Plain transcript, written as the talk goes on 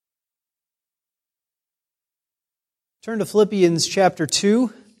Turn to Philippians chapter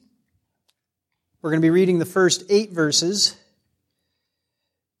 2. We're going to be reading the first 8 verses.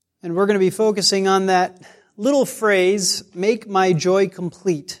 And we're going to be focusing on that little phrase, make my joy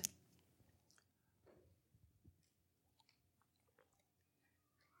complete.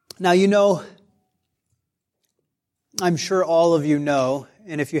 Now, you know, I'm sure all of you know,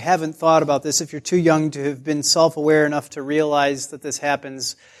 and if you haven't thought about this, if you're too young to have been self-aware enough to realize that this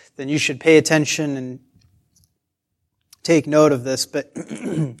happens, then you should pay attention and take note of this. But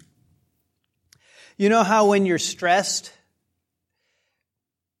you know how when you're stressed,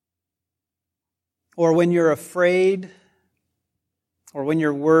 or when you're afraid, or when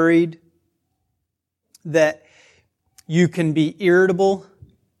you're worried, that you can be irritable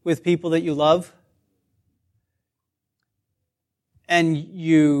with people that you love? And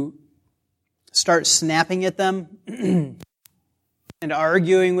you start snapping at them and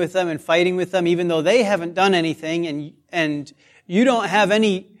arguing with them and fighting with them, even though they haven't done anything, and you don't have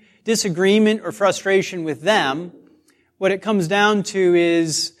any disagreement or frustration with them. What it comes down to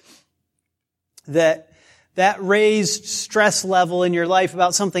is that raised stress level in your life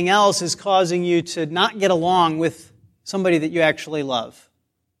about something else is causing you to not get along with somebody that you actually love.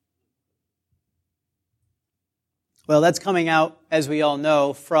 Well, that's coming out, as we all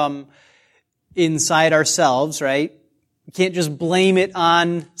know, from inside ourselves, right? We can't just blame it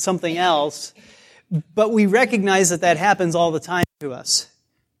on something else, but we recognize that that happens all the time to us.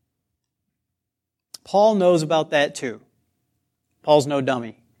 Paul knows about that too. Paul's no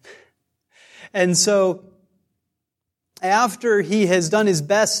dummy. And so, after he has done his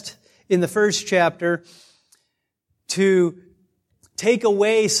best in the first chapter to take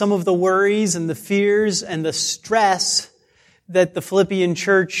away some of the worries and the fears and the stress that the Philippian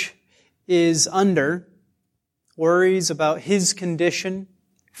church is under, worries about his condition,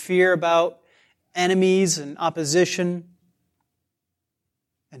 fear about enemies and opposition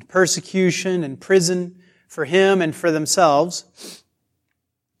and persecution and prison for him and for themselves.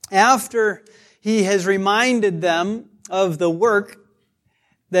 After he has reminded them of the work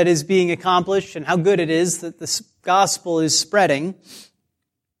that is being accomplished and how good it is that the gospel is spreading,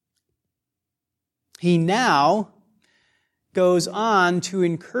 he now goes on to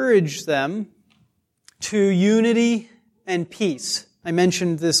encourage them to unity and peace. I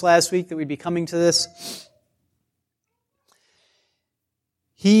mentioned this last week that we'd be coming to this.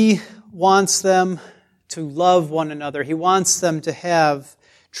 He wants them to love one another. He wants them to have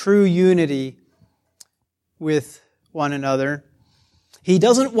true unity with one another. He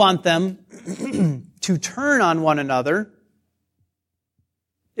doesn't want them to turn on one another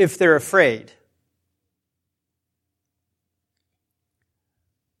if they're afraid.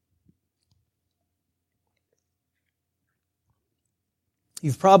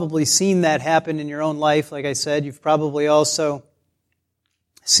 You've probably seen that happen in your own life, like I said. You've probably also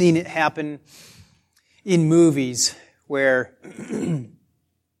seen it happen in movies where, you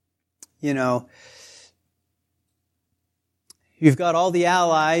know, you've got all the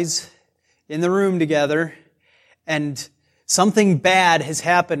allies in the room together and something bad has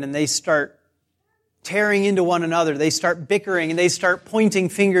happened and they start tearing into one another. They start bickering and they start pointing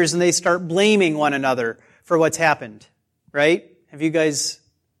fingers and they start blaming one another for what's happened, right? Have you guys,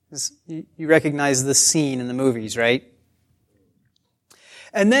 you recognize this scene in the movies, right?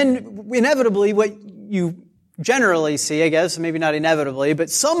 And then, inevitably, what you generally see, I guess, maybe not inevitably, but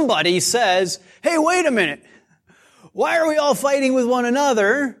somebody says, hey, wait a minute. Why are we all fighting with one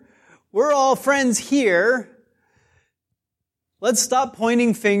another? We're all friends here. Let's stop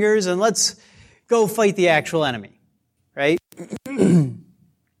pointing fingers and let's go fight the actual enemy, right?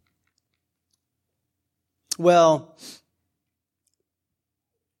 Well,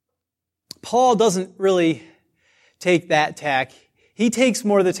 Paul doesn't really take that tack. He takes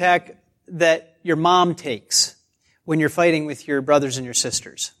more the tack that your mom takes when you're fighting with your brothers and your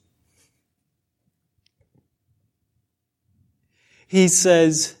sisters. He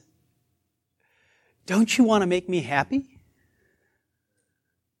says, don't you want to make me happy?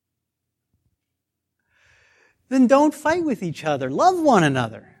 Then don't fight with each other. Love one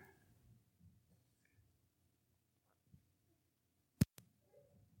another.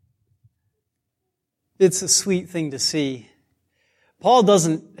 It's a sweet thing to see. Paul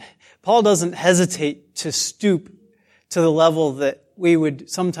doesn't hesitate to stoop to the level that we would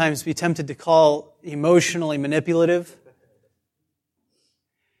sometimes be tempted to call emotionally manipulative.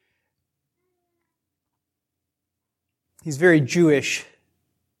 He's very Jewish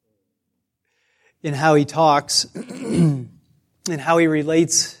in how he talks and how he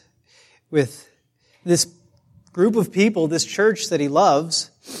relates with this group of people, this church that he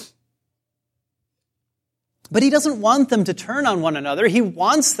loves. But he doesn't want them to turn on one another. He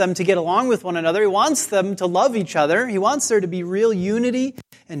wants them to get along with one another. He wants them to love each other. He wants there to be real unity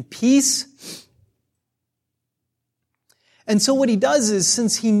and peace. And so what he does is,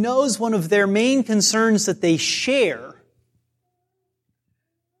 since he knows one of their main concerns that they share,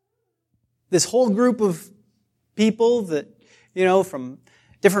 this whole group of people that, from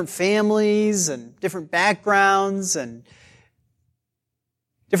different families and different backgrounds and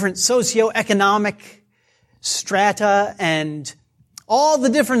different socioeconomic strata and all the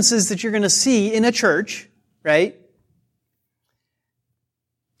differences that you're going to see in a church, right?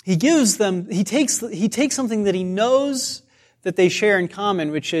 He takes something that he knows that they share in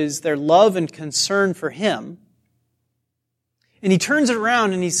common, which is their love and concern for him, and he turns it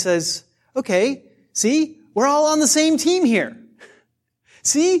around and he says, okay, see, we're all on the same team here.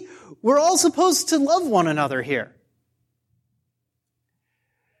 See, we're all supposed to love one another here.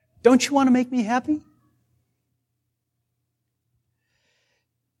 Don't you want to make me happy?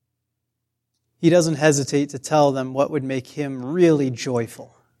 He doesn't hesitate to tell them what would make him really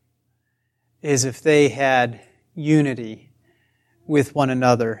joyful is if they had unity with one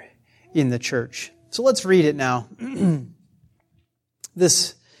another in the church. So let's read it now.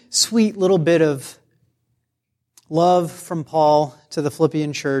 This sweet little bit of love from Paul to the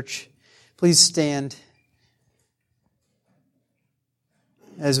Philippian church. Please stand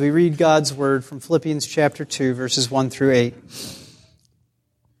as we read God's word from Philippians chapter 2, verses 1 through 8.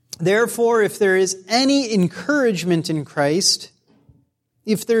 Therefore, if there is any encouragement in Christ,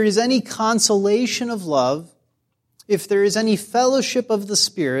 if there is any consolation of love, if there is any fellowship of the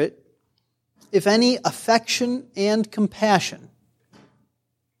Spirit, if any affection and compassion.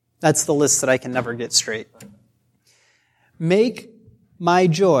 That's the list that I can never get straight. Make my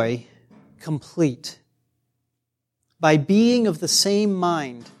joy complete by being of the same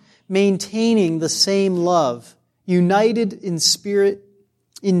mind, maintaining the same love, united in spirit,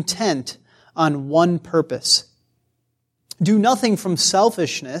 intent on one purpose. Do nothing from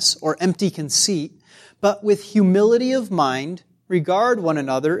selfishness or empty conceit, but with humility of mind, regard one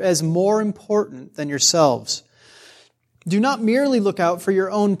another as more important than yourselves. Do not merely look out for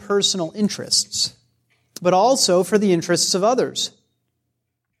your own personal interests, but also for the interests of others.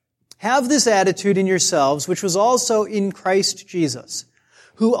 Have this attitude in yourselves, which was also in Christ Jesus,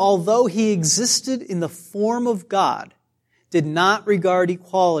 who, although he existed in the form of God, did not regard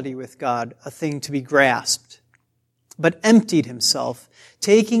equality with God a thing to be grasped, but emptied himself,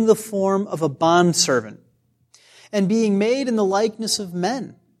 taking the form of a bondservant, and being made in the likeness of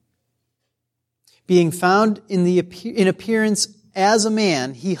men. Being found in appearance as a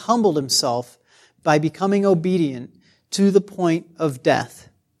man, he humbled himself by becoming obedient to the point of death,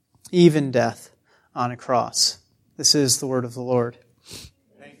 even death on a cross. This is the word of the Lord.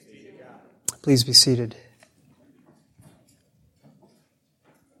 Thanks be to God. Please be seated.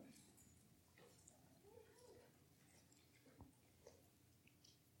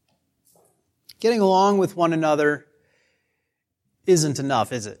 Getting along with one another isn't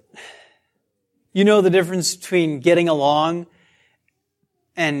enough, is it? You know the difference between getting along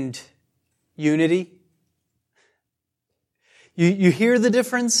and unity? You hear the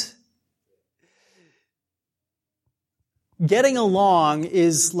difference? Getting along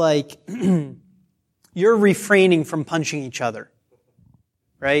is like you're refraining from punching each other,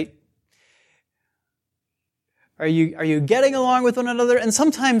 right? Are you getting along with one another? And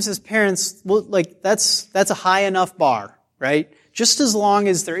sometimes as parents, that's a high enough bar, right? Just as long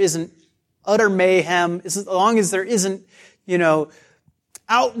as there isn't utter mayhem, as long as there isn't,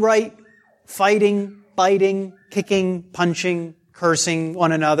 outright fighting, biting, kicking, punching, cursing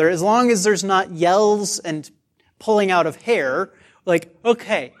one another, as long as there's not yells and pulling out of hair,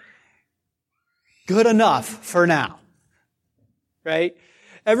 okay, good enough for now, right?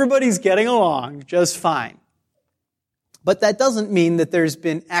 Everybody's getting along just fine. But that doesn't mean that there's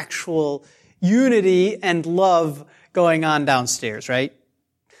been actual unity and love going on downstairs, right?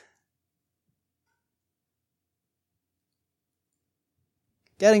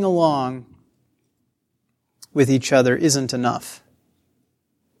 Getting along with each other isn't enough.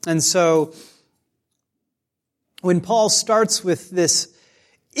 And so, when Paul starts with this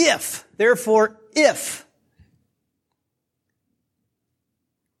therefore if,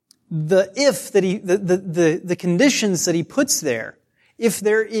 the conditions that he puts there, if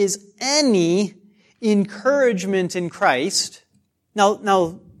there is any encouragement in Christ,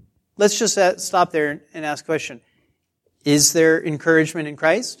 now let's just stop there and ask a question. Is there encouragement in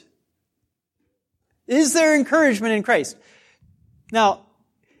Christ? Is there encouragement in Christ? Now,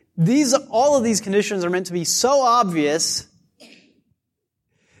 all of these conditions are meant to be so obvious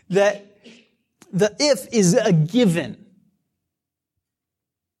that The if is a given.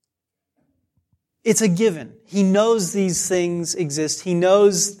 It's a given. He knows these things exist. He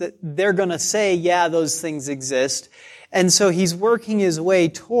knows that they're going to say, yeah, those things exist. And so he's working his way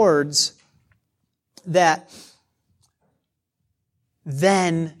towards that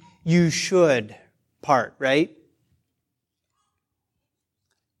then you should part, right?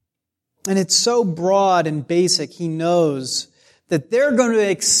 And it's so broad and basic, he knows that they're going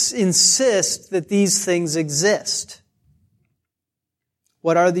to insist that these things exist.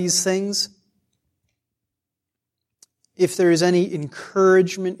 What are these things? If there is any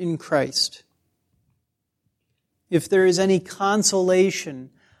encouragement in Christ, if there is any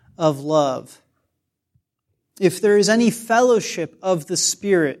consolation of love, if there is any fellowship of the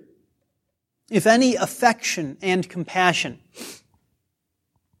Spirit, if any affection and compassion.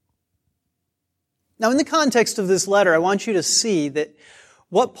 Now, in the context of this letter, I want you to see that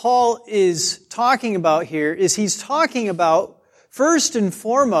what Paul is talking about here is he's talking about, first and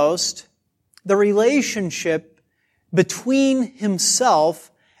foremost, the relationship between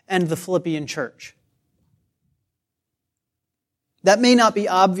himself and the Philippian church. That may not be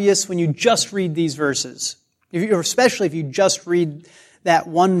obvious when you just read these verses, especially if you just read that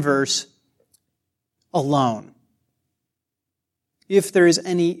one verse alone. If there is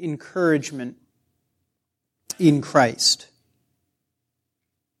any encouragement in Christ,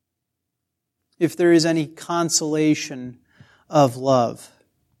 if there is any consolation of love.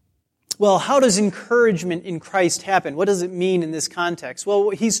 Well, how does encouragement in Christ happen? What does it mean in this context? Well,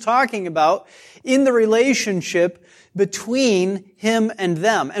 what he's talking about in the relationship between him and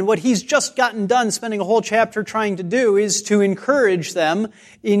them. And what he's just gotten done spending a whole chapter trying to do is to encourage them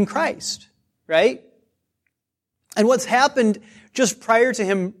in Christ, right? And what's happened just prior to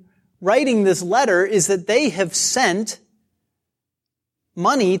him writing this letter is that they have sent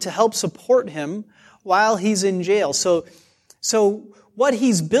money to help support him while he's in jail. So what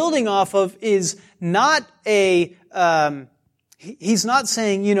he's building off of is not he's not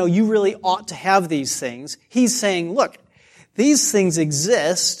saying, you really ought to have these things. He's saying, look, these things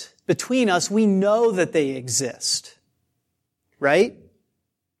exist between us. We know that they exist. Right?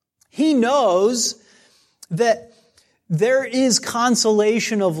 He knows that there is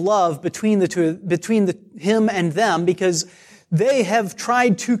consolation of love between him and them, because they have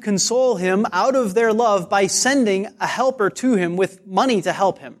tried to console him out of their love by sending a helper to him with money to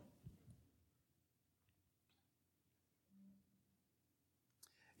help him.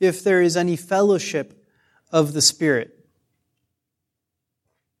 If there is any fellowship of the Spirit,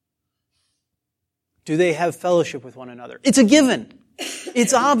 do they have fellowship with one another? It's a given.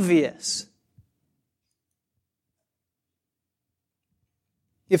 It's obvious.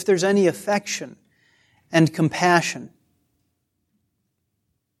 If there's any affection and compassion,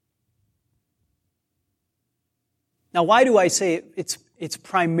 now, why do I say it's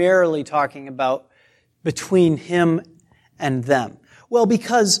primarily talking about between him and them? Well,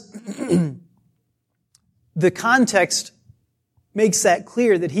 because the context makes that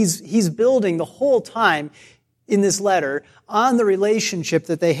clear that he's building the whole time in this letter on the relationship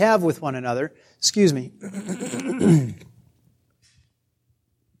that they have with one another. Excuse me.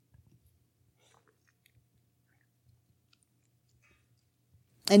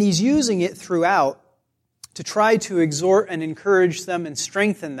 And he's using it throughout to try to exhort and encourage them and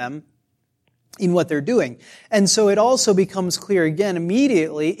strengthen them in what they're doing. And so it also becomes clear again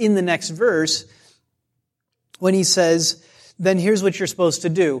immediately in the next verse when he says, then here's what you're supposed to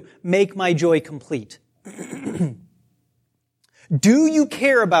do. Make my joy complete. Do you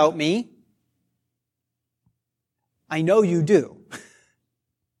care about me? I know you do.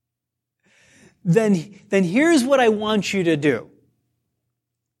 Then here's what I want you to do.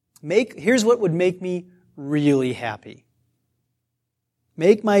 Here's what would make me really happy.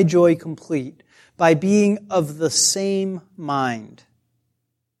 Make my joy complete by being of the same mind,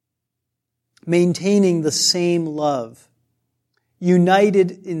 maintaining the same love,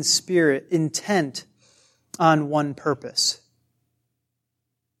 united in spirit, intent on one purpose.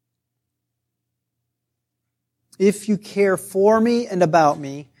 If you care for me and about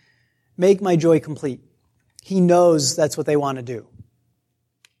me, make my joy complete. He knows that's what they want to do.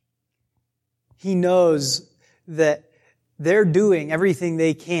 He knows that they're doing everything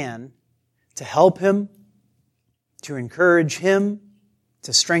they can to help him, to encourage him,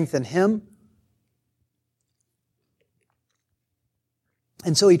 to strengthen him.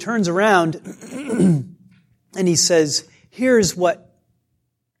 And so he turns around and he says, here's what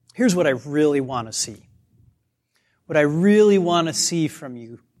I really want to see. What I really want to see from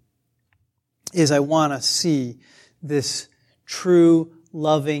you is I want to see this true,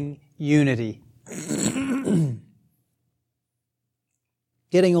 loving unity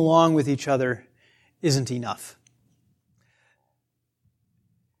Getting along with each other isn't enough.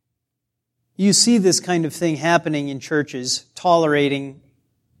 You see this kind of thing happening in churches, tolerating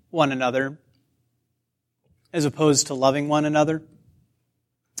one another as opposed to loving one another.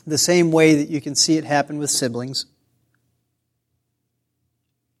 The same way that you can see it happen with siblings.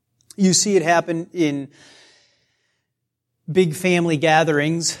 You see it happen in big family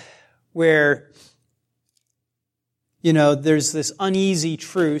gatherings where, there's this uneasy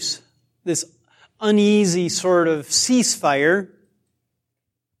truce, this uneasy sort of ceasefire.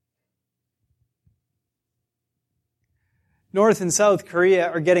 North and South Korea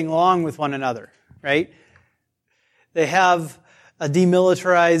are getting along with one another, right? They have a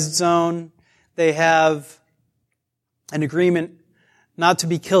demilitarized zone. They have an agreement not to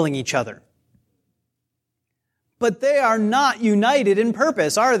be killing each other. But they are not united in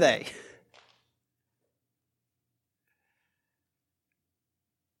purpose, are they?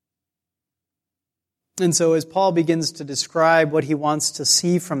 And so as Paul begins to describe what he wants to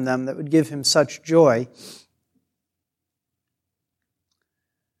see from them that would give him such joy,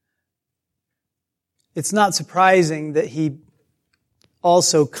 it's not surprising that he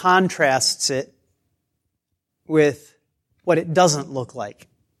also contrasts it with what it doesn't look like,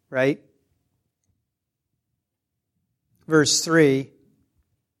 right? Verse 3,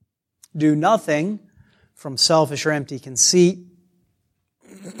 do nothing from selfish or empty conceit,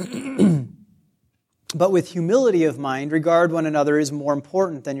 but with humility of mind, regard one another as more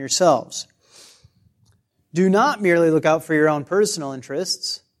important than yourselves. Do not merely look out for your own personal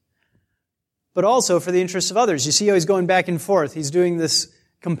interests, but also for the interests of others. You see how he's going back and forth. He's doing this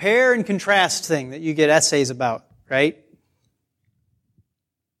compare and contrast thing that you get essays about, right?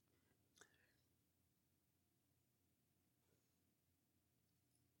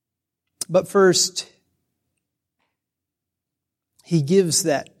 But first, he gives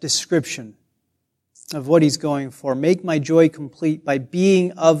that description of what he's going for. Make my joy complete by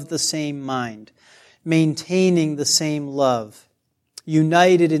being of the same mind, maintaining the same love,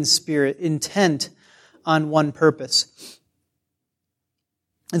 united in spirit, intent on one purpose.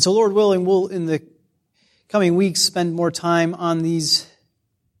 And so, Lord willing, we'll, in the coming weeks, spend more time on these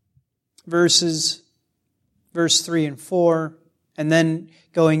verses, verse 3 and 4, and then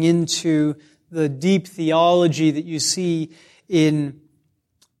going into the deep theology that you see in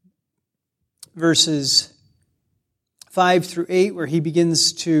verses 5 through 8, where he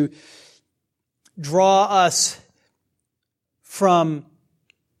begins to draw us from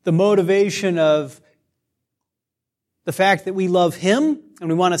the motivation of the fact that we love Him and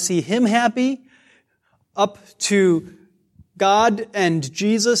we want to see Him happy, up to God and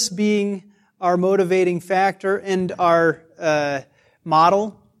Jesus being our motivating factor and our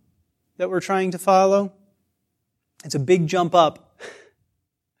model that we're trying to follow. It's a big jump up.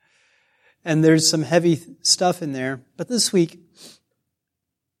 And there's some heavy stuff in there. But this week,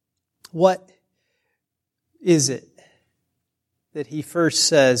 what is it that he first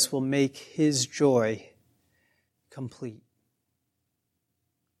says will make his joy complete?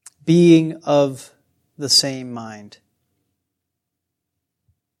 Being of the same mind.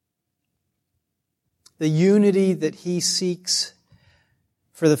 The unity that he seeks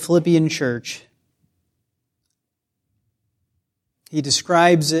for the Philippian church, he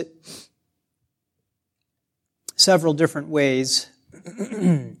describes it several different ways.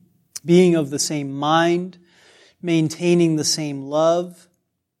 Being of the same mind, maintaining the same love,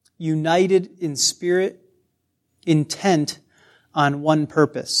 united in spirit, intent on one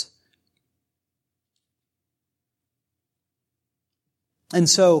purpose. And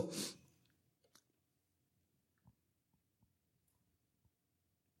so,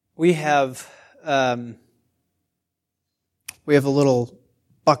 we have a little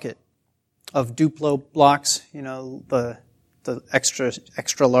bucket of Duplo blocks, the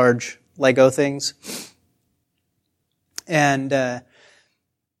extra large Lego things. And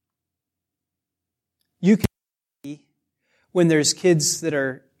you can see when there's kids that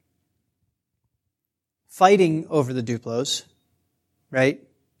are fighting over the Duplos, right?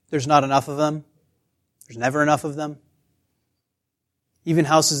 There's not enough of them. There's never enough of them. Even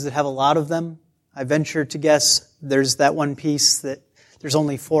houses that have a lot of them, I venture to guess there's that one piece that there's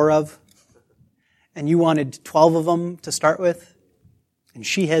only 4 of, and you wanted 12 of them to start with, and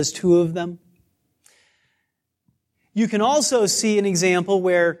she has 2 of them. You can also see an example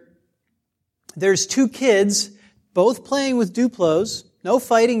where there's 2 kids, both playing with Duplos, no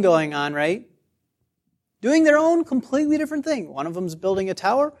fighting going on, right? Doing their own completely different thing. One of them's building a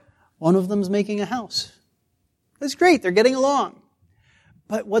tower, one of them's making a house. That's great, they're getting along.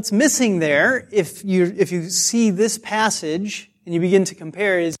 But what's missing there, if you see this passage and you begin to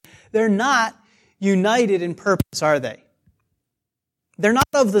compare, is they're not united in purpose, are they? They're not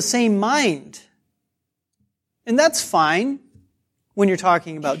of the same mind. And that's fine when you're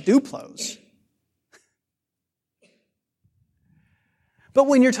talking about Duplos. But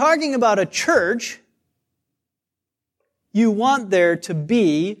when you're talking about a church, you want there to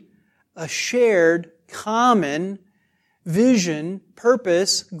be a shared, common vision,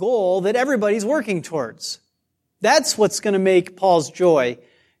 purpose, goal that everybody's working towards. That's what's going to make Paul's joy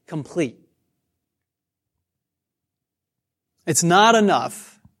complete. It's not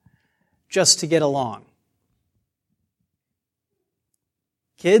enough just to get along.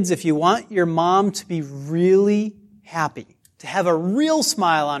 Kids, if you want your mom to be really happy, to have a real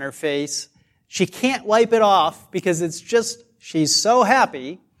smile on her face, she can't wipe it off because it's just, she's so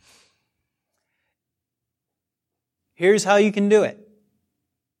happy. Here's how you can do it.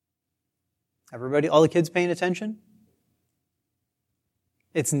 Everybody, all the kids paying attention?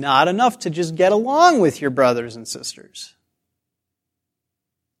 It's not enough to just get along with your brothers and sisters.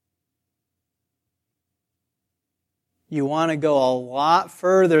 You want to go a lot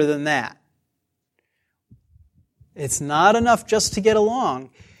further than that. It's not enough just to get along.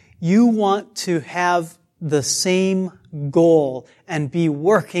 You want to have the same goal and be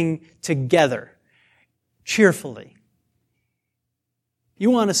working together, cheerfully. You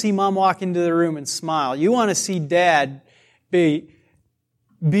want to see mom walk into the room and smile. You want to see dad be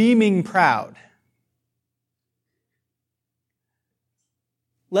beaming proud.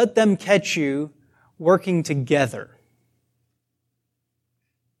 Let them catch you working together.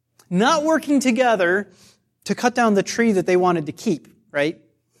 Not working together to cut down the tree that they wanted to keep, right?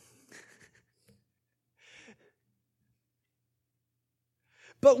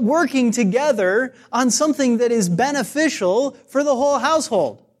 But working together on something that is beneficial for the whole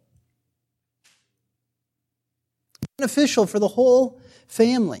household. Beneficial for the whole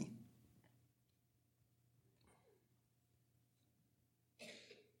family.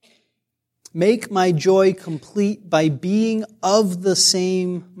 Make my joy complete by being of the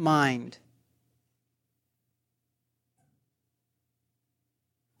same mind.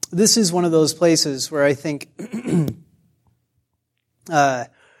 This is one of those places where I think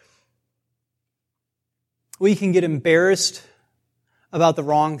we can get embarrassed about the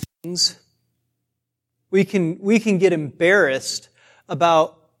wrong things. We can get embarrassed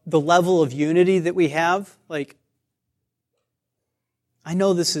about the level of unity that we have. Like, I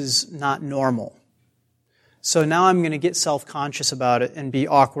know this is not normal. So now I'm going to get self-conscious about it and be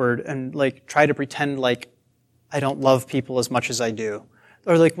awkward and like try to pretend like I don't love people as much as I do.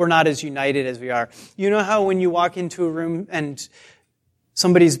 Or like we're not as united as we are. You know how when you walk into a room and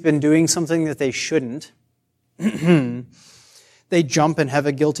somebody's been doing something that they shouldn't, they jump and have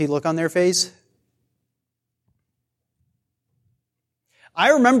a guilty look on their face?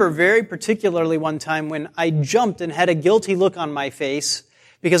 I remember very particularly one time when I jumped and had a guilty look on my face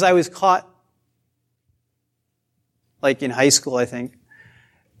because I was caught, like in high school, I think,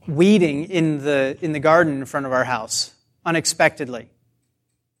 weeding in the garden in front of our house, unexpectedly.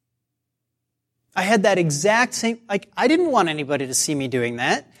 I had that exact same, like, I didn't want anybody to see me doing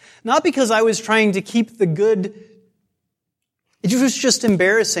that. Not because I was trying to keep the good. It was just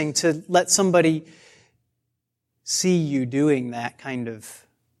embarrassing to let somebody see you doing that kind of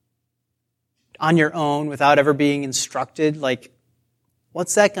on your own without ever being instructed. Like,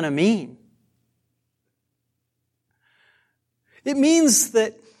 what's that going to mean? It means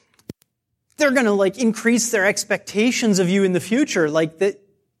that they're going to like increase their expectations of you in the future. Like that,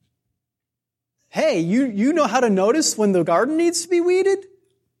 hey, you know how to notice when the garden needs to be weeded?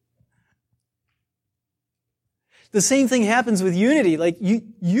 The same thing happens with unity. Like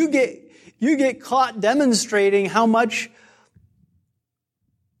you get caught demonstrating how much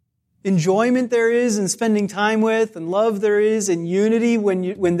enjoyment there is in spending time with and love there is in unity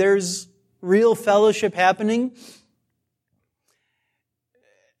when there's real fellowship happening.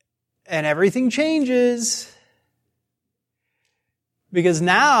 And everything changes. Because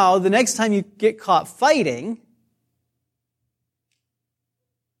now, the next time you get caught fighting,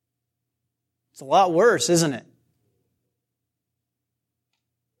 it's a lot worse, isn't it?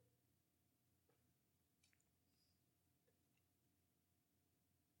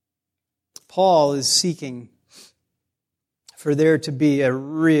 Paul is seeking for there to be a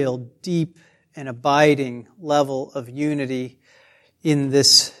real deep and abiding level of unity in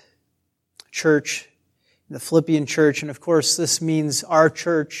this church, the Philippian church, and of course this means our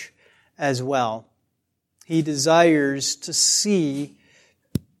church as well. He desires to see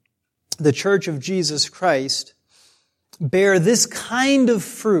the church of Jesus Christ bear this kind of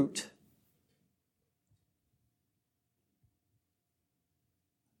fruit,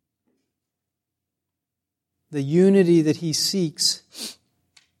 the unity that he seeks,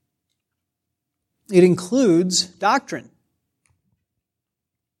 it includes doctrine.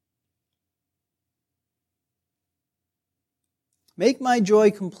 Make my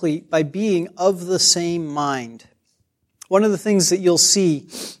joy complete by being of the same mind. One of the things that you'll see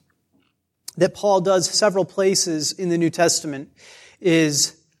that Paul does several places in the New Testament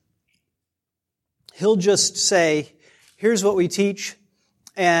is he'll just say, here's what we teach,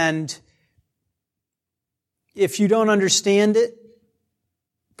 and if you don't understand it,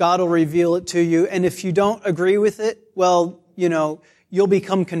 God will reveal it to you. And if you don't agree with it, well, you'll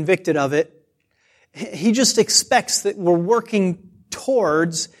become convicted of it. He just expects that we're working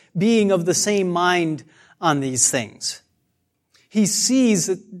towards being of the same mind on these things. He sees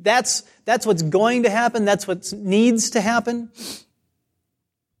that that's what's going to happen, that's what needs to happen.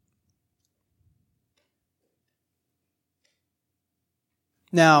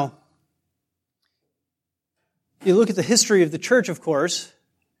 Now, you look at the history of the church, of course,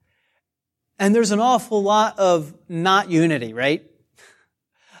 and there's an awful lot of not unity, right?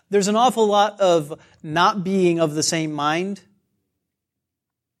 There's an awful lot of not being of the same mind.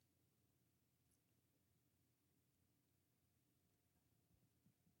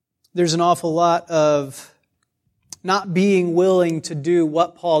 There's an awful lot of not being willing to do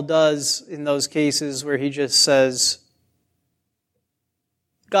what Paul does in those cases where he just says,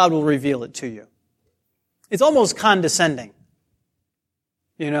 God will reveal it to you. It's almost condescending,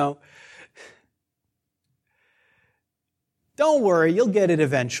 Don't worry, you'll get it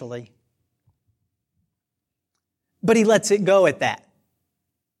eventually. But he lets it go at that.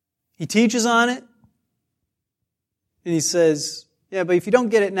 He teaches on it, and he says, yeah, but if you don't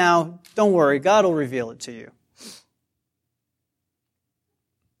get it now, don't worry, God will reveal it to you.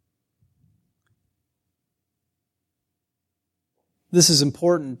 This is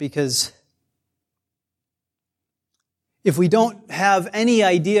important because if we don't have any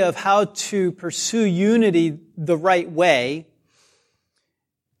idea of how to pursue unity the right way,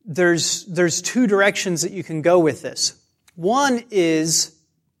 there's two directions that you can go with this. One is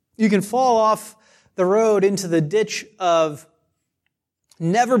you can fall off the road into the ditch of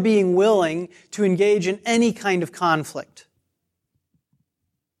never being willing to engage in any kind of conflict.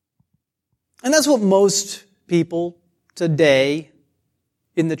 And that's what most people today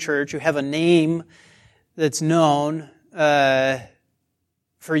in the church who have a name that's known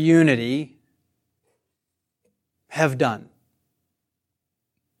for unity have done.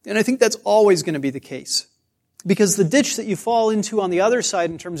 And I think that's always going to be the case. Because the ditch that you fall into on the other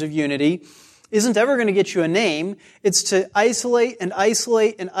side in terms of unity isn't ever going to get you a name. It's to isolate and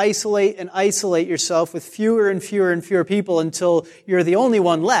isolate and isolate and isolate yourself with fewer and fewer and fewer people until you're the only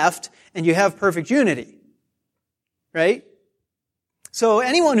one left and you have perfect unity. Right? So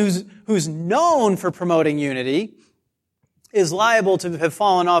anyone who's known for promoting unity is liable to have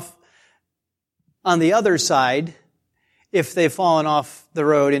fallen off on the other side if they've fallen off the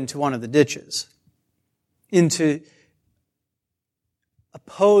road into one of the ditches, into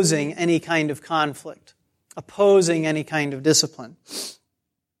opposing any kind of conflict, opposing any kind of discipline.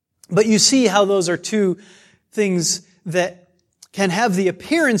 But you see how those are two things that can have the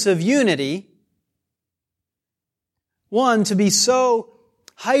appearance of unity. One, to be so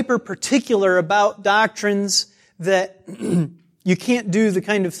hyper-particular about doctrines that you can't do the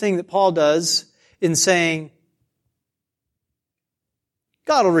kind of thing that Paul does in saying,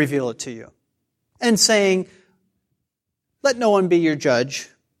 God will reveal it to you. And saying, let no one be your judge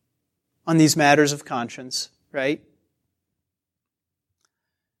on these matters of conscience, right?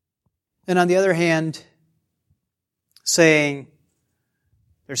 And on the other hand, saying,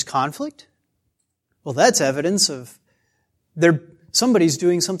 there's conflict? Well, that's evidence of somebody's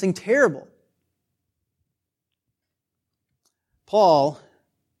doing something terrible. Paul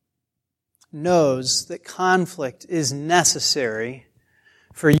knows that conflict is necessary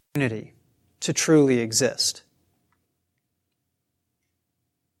for unity to truly exist.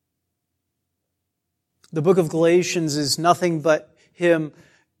 The book of Galatians is nothing but him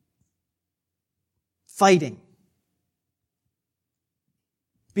fighting,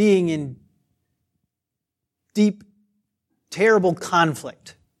 being in deep, terrible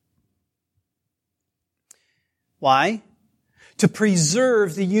conflict. Why? To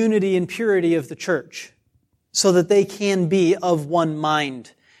preserve the unity and purity of the church so that they can be of one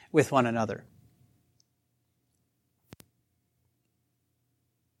mind with one another.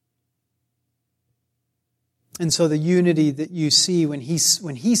 And so the unity that you see when he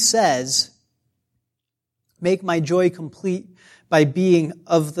says, Make my joy complete by being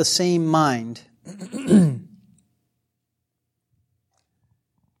of the same mind.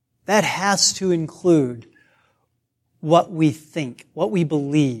 That has to include what we think, what we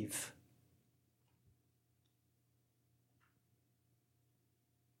believe.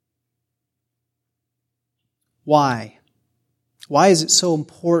 Why? Why is it so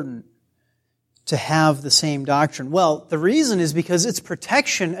important to have the same doctrine? Well, the reason is because it's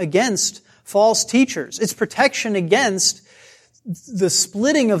protection against false teachers. It's protection against the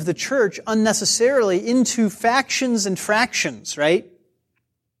splitting of the church unnecessarily into factions and fractions, right?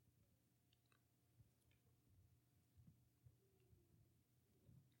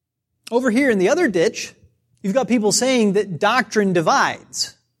 Over here in the other ditch, you've got people saying that doctrine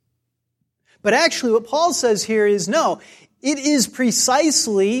divides. But actually what Paul says here is, no, it is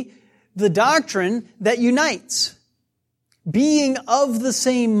precisely the doctrine that unites. Being of the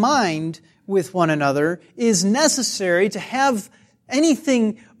same mind with one another is necessary to have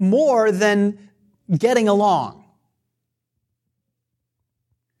anything more than getting along.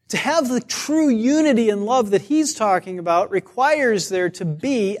 To have the true unity and love that he's talking about requires there to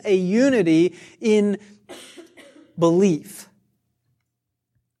be a unity in belief.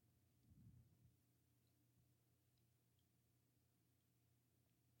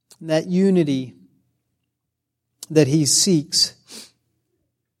 That unity that he seeks,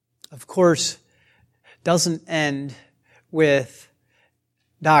 of course, doesn't end with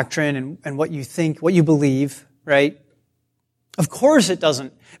doctrine and what you think, what you believe, right? Of course it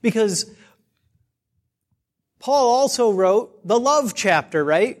doesn't, because Paul also wrote the love chapter,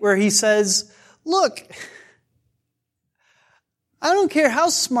 right? Where he says, look, I don't care how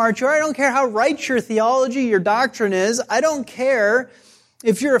smart you are, I don't care how right your theology, your doctrine is, I don't care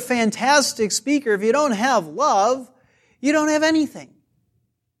if you're a fantastic speaker, if you don't have love, you don't have anything.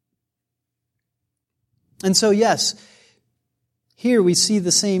 And so yes, here we see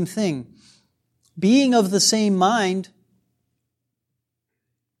the same thing. Being of the same mind,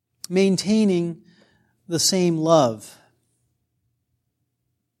 maintaining the same love.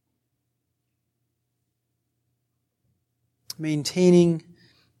 Maintaining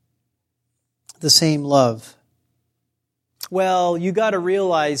the same love. Well, you got to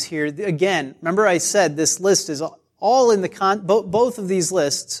realize here, again, remember I said this list is all in the, both of these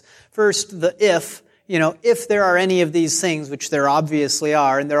lists. First, the if there are any of these things, which there obviously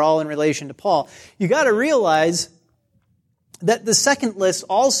are, and they're all in relation to Paul. You got to realize that the second list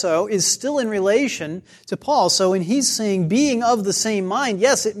also is still in relation to Paul. So when he's saying being of the same mind,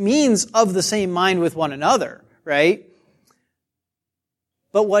 yes, it means of the same mind with one another, right?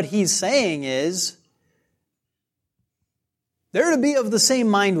 But what he's saying is, they're to be of the same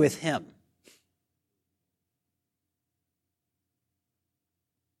mind with him.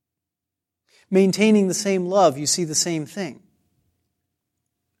 Maintaining the same love, you see the same thing.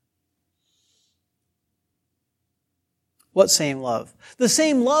 What same love? The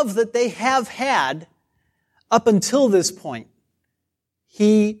same love that they have had up until this point.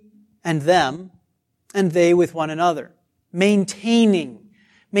 He and them, and they with one another. Maintaining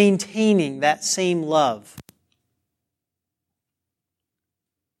that same love.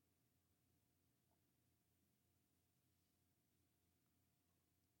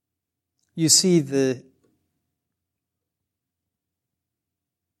 You see the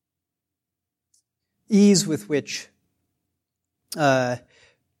ease with which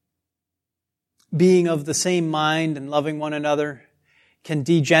being of the same mind and loving one another can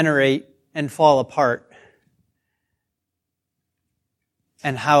degenerate and fall apart,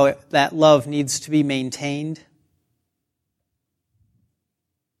 and how that love needs to be maintained.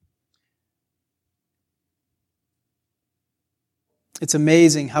 It's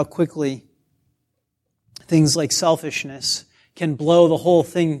amazing how quickly things like selfishness can blow the whole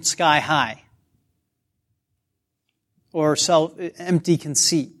thing sky high. Or empty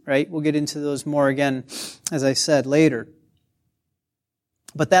conceit, right? We'll get into those more again, as I said, later.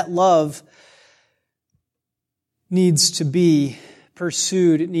 But that love needs to be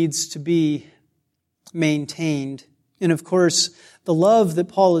pursued. It needs to be maintained. And of course, the love that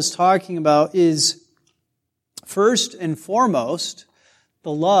Paul is talking about is first and foremost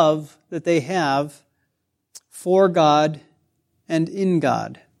the love that they have for God and in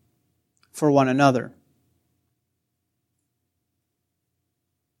God for one another.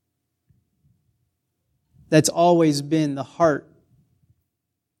 That's always been the heart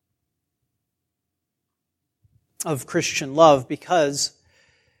of Christian love, because,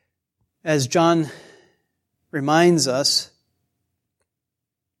 as John reminds us,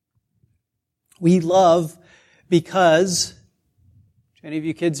 we love because, do any of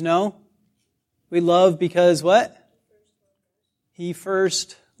you kids know? We love because what? He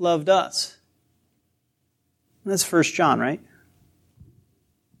first loved us. That's 1 John, right?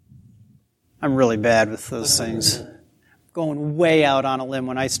 I'm really bad with those things. Going way out on a limb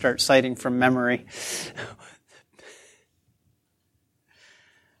when I start citing from memory.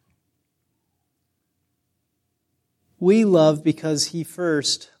 We love because He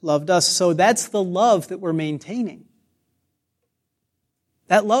first loved us. So that's the love that we're maintaining.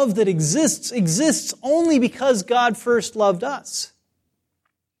 That love that exists only because God first loved us.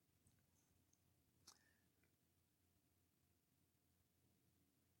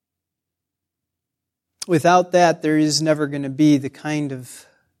 Without that, there is never going to be the kind of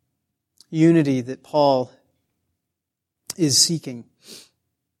unity that Paul is seeking.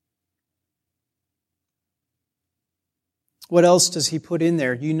 What else does he put in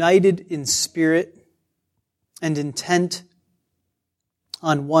there? United in spirit and intent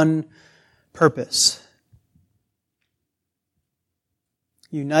on one purpose.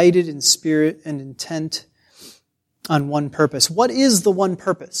 United in spirit and intent on one purpose. What is the one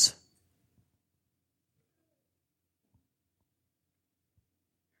purpose?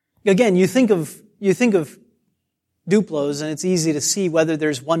 Again, you think of Duplos, and it's easy to see whether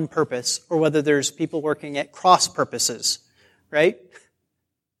there's one purpose or whether there's people working at cross purposes, right?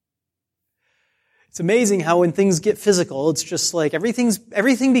 It's amazing how when things get physical, it's just like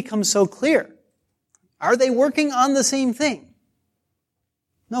everything becomes so clear. Are they working on the same thing?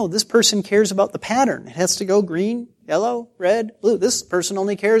 No, this person cares about the pattern. It has to go green, yellow, red, blue. This person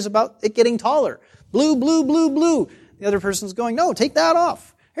only cares about it getting taller. Blue, blue, blue, blue. The other person's going, no, take that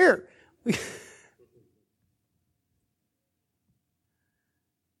off. Here.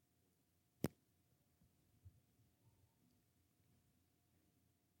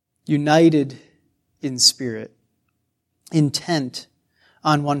 United in spirit, intent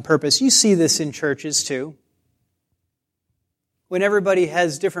on one purpose. You see this in churches too. When everybody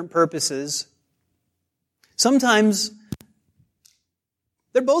has different purposes, sometimes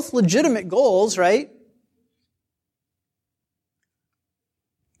they're both legitimate goals, right?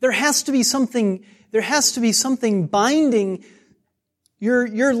 There has to be something binding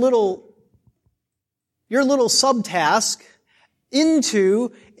your little subtask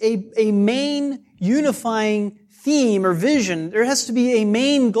into a main unifying theme or vision. There has to be a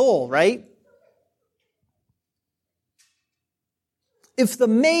main goal, right? If the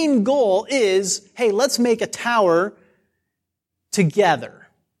main goal is, hey, let's make a tower together,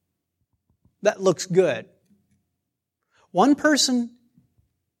 that looks good. One person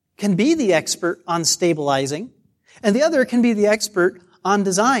can be the expert on stabilizing, and the other can be the expert on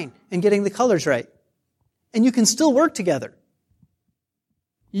design and getting the colors right. And you can still work together.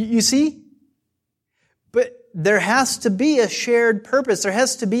 You see? But there has to be a shared purpose. There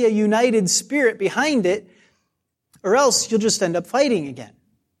has to be a united spirit behind it, or else you'll just end up fighting again.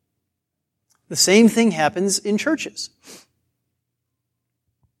 The same thing happens in churches.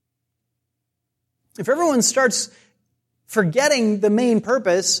 If everyone starts forgetting the main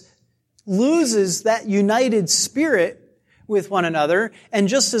purpose, loses that united spirit with one another, and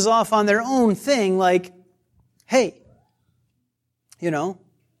just is off on their own thing, like, hey,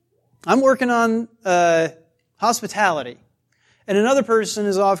 I'm working on hospitality. And another person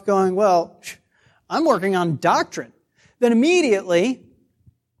is off going, well, I'm working on doctrine. Then immediately,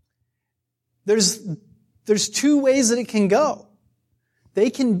 there's two ways that it can go. They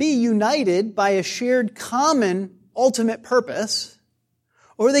can be united by a shared common ultimate purpose,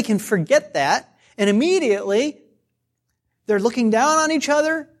 or they can forget that, and immediately they're looking down on each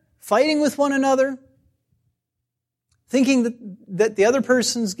other, fighting with one another, thinking that the other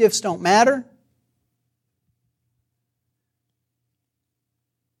person's gifts don't matter.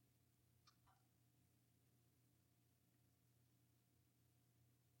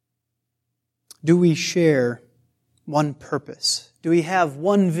 Do we share one purpose? Do we have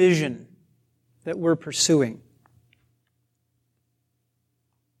one vision that we're pursuing?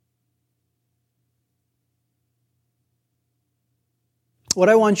 What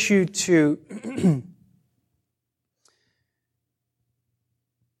I want you to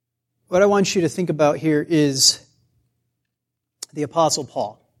think about here is the Apostle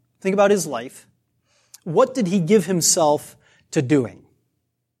Paul. Think about his life. What did he give himself to doing?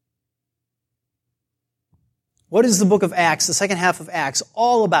 What is the book of Acts, the second half of Acts,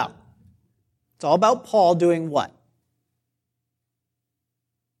 all about? It's all about Paul doing what?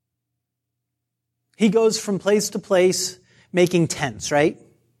 He goes from place to place making tents, right?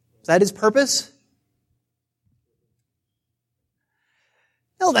 Is that his purpose?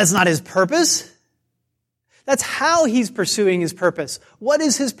 No, that's not his purpose. That's how he's pursuing his purpose. What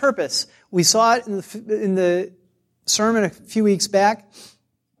is his purpose? We saw it in the sermon a few weeks back.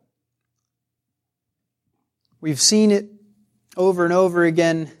 We've seen it over and over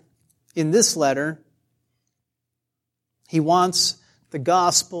again in this letter. He wants the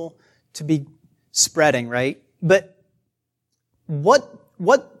gospel to be spreading, right? But what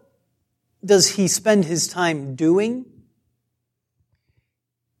does he spend his time doing?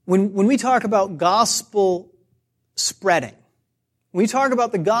 When we talk about gospel spreading, we talk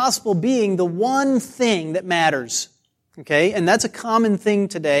about the gospel being the one thing that matters, okay? And that's a common thing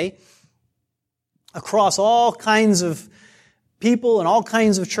today across all kinds of people and all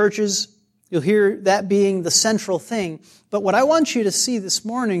kinds of churches. You'll hear that being the central thing. But what I want you to see this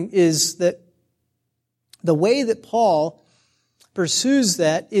morning is that the way that Paul pursues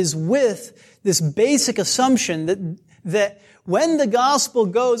that is with this basic assumption that when the gospel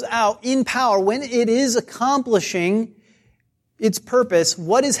goes out in power, when it is accomplishing its purpose,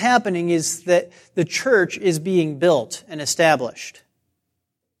 what is happening is that the church is being built and established.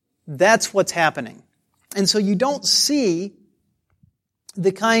 That's what's happening. And so you don't see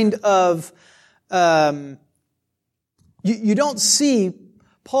the kind of, you don't see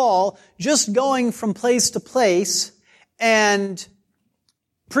Paul just going from place to place and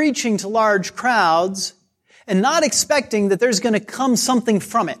preaching to large crowds and not expecting that there's going to come something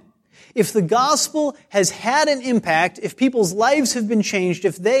from it. If the gospel has had an impact, if people's lives have been changed,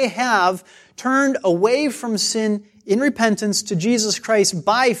 if they have turned away from sin in repentance to Jesus Christ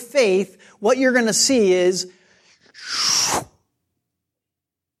by faith, what you're going to see is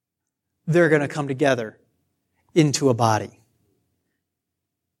they're going to come together into a body.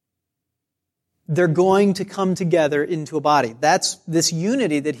 They're going to come together into a body. That's this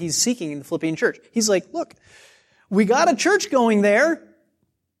unity that he's seeking in the Philippian church. He's like, look, we got a church going there.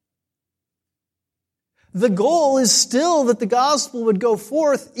 The goal is still that the gospel would go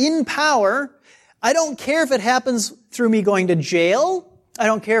forth in power. I don't care if it happens through me going to jail. I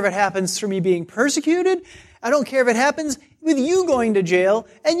don't care if it happens through me being persecuted. I don't care if it happens with you going to jail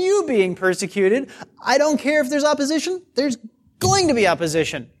and you being persecuted. I don't care if there's opposition. There's going to be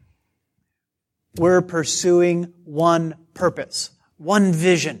opposition. We're pursuing one purpose, one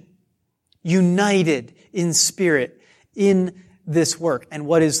vision, united in spirit in this work. And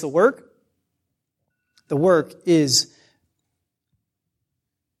what is the work? The work is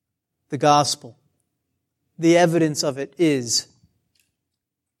the gospel. The evidence of it is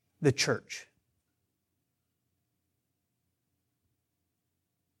the church.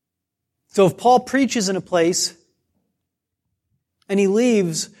 So if Paul preaches in a place and he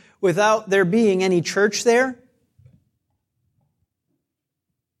leaves without there being any church there,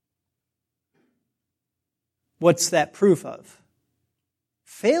 what's that proof of?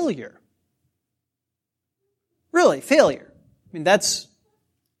 Failure. Really, failure. I mean,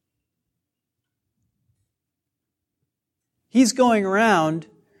 he's going around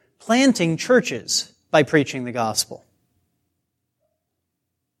planting churches by preaching the gospel.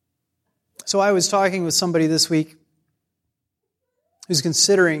 So I was talking with somebody this week who's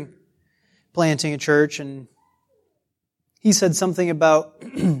considering planting a church, and he said something about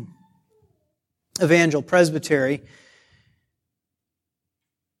Evangel Presbytery.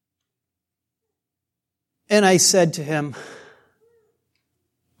 And I said to him,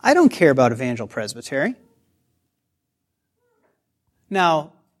 I don't care about Evangel Presbytery.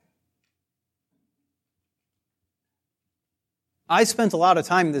 Now, I spent a lot of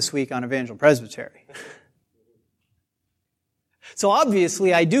time this week on Evangel Presbytery. So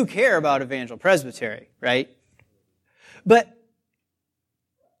obviously I do care about Evangel Presbytery, right? But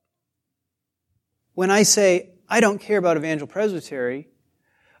when I say I don't care about Evangel Presbytery,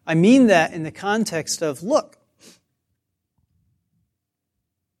 I mean that in the context of, look,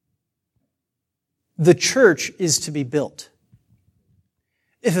 the church is to be built.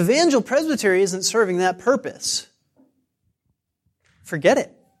 If Evangel Presbytery isn't serving that purpose, forget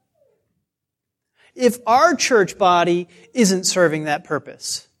it. If our church body isn't serving that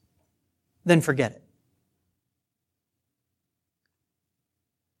purpose, then forget it.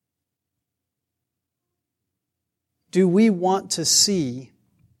 Do we want to see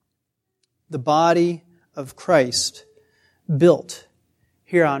the body of Christ built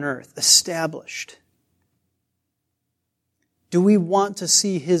here on earth, established? Do we want to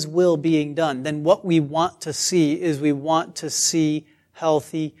see His will being done? Then what we want to see is we want to see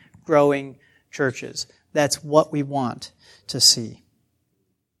healthy, growing churches. That's what we want to see.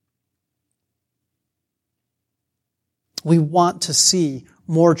 We want to see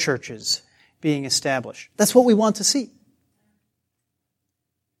more churches being established. That's what we want to see.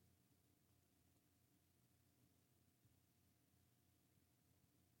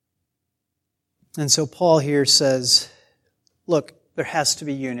 And so Paul here says, look, there has to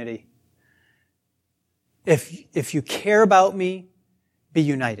be unity. If you care about me, be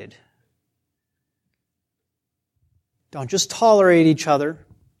united. Don't just tolerate each other.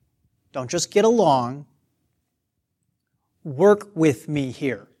 Don't just get along. Work with me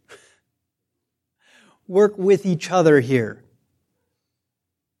here. Work with each other here.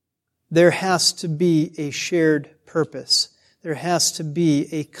 There has to be a shared purpose. There has to be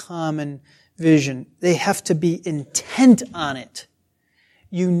a common vision. They have to be intent on it,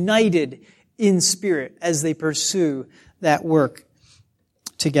 united in spirit as they pursue that work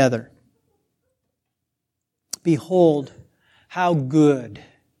together. Behold, how good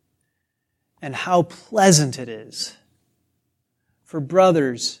and how pleasant it is for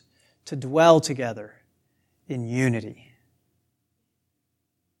brothers to dwell together in unity.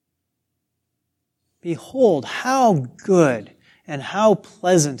 Behold, how good and how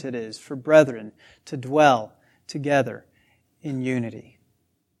pleasant it is for brethren to dwell together in unity.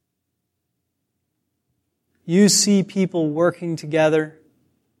 You see people working together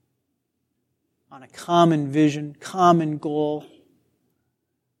on a common vision, common goal,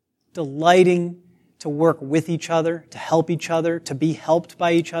 delighting to work with each other, to help each other, to be helped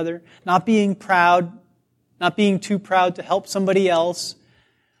by each other, not being proud, not being too proud to help somebody else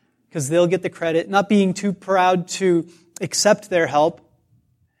because they'll get the credit, not being too proud to accept their help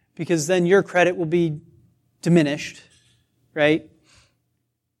because then your credit will be diminished, right?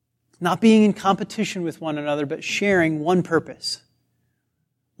 Not being in competition with one another, but sharing one purpose.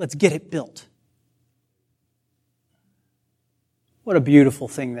 Let's get it built. What a beautiful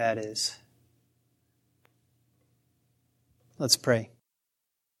thing that is. Let's pray.